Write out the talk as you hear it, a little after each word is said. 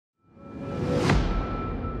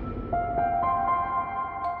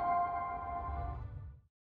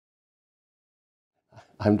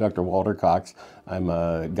I'm Dr. Walter Cox. I'm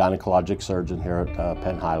a gynecologic surgeon here at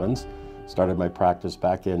Penn Highlands. Started my practice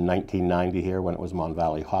back in 1990 here when it was Mon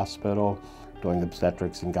Valley Hospital, doing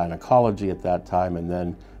obstetrics and gynecology at that time, and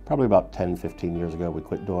then probably about 10-15 years ago we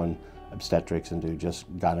quit doing obstetrics and do just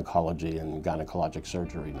gynecology and gynecologic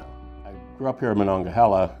surgery now. I grew up here in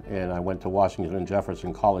Monongahela, and I went to Washington and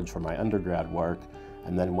Jefferson College for my undergrad work,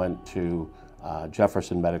 and then went to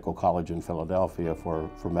Jefferson Medical College in Philadelphia for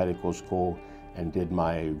medical school, and did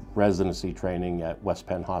my residency training at West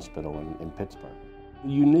Penn Hospital in Pittsburgh. The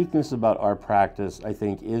uniqueness about our practice, I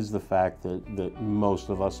think, is the fact that most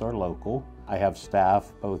of us are local. I have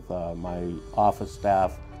staff, both my office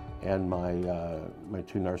staff and my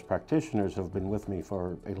two nurse practitioners have been with me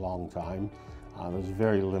for a long time. There's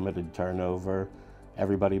very limited turnover.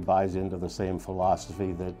 Everybody buys into the same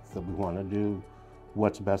philosophy that we want to do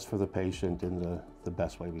what's best for the patient in the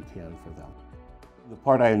best way we can for them. The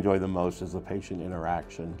part I enjoy the most is the patient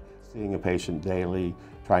interaction. Seeing a patient daily,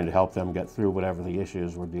 trying to help them get through whatever the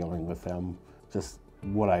issues we're dealing with them, just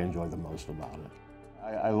what I enjoy the most about it.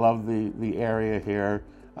 I love the area here.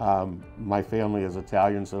 My family is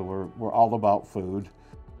Italian, so we're all about food.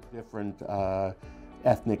 Different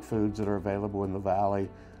ethnic foods that are available in the valley.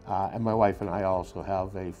 And my wife and I also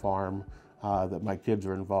have a farm that my kids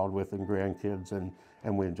are involved with and grandkids,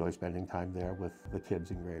 and we enjoy spending time there with the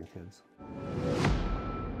kids and grandkids.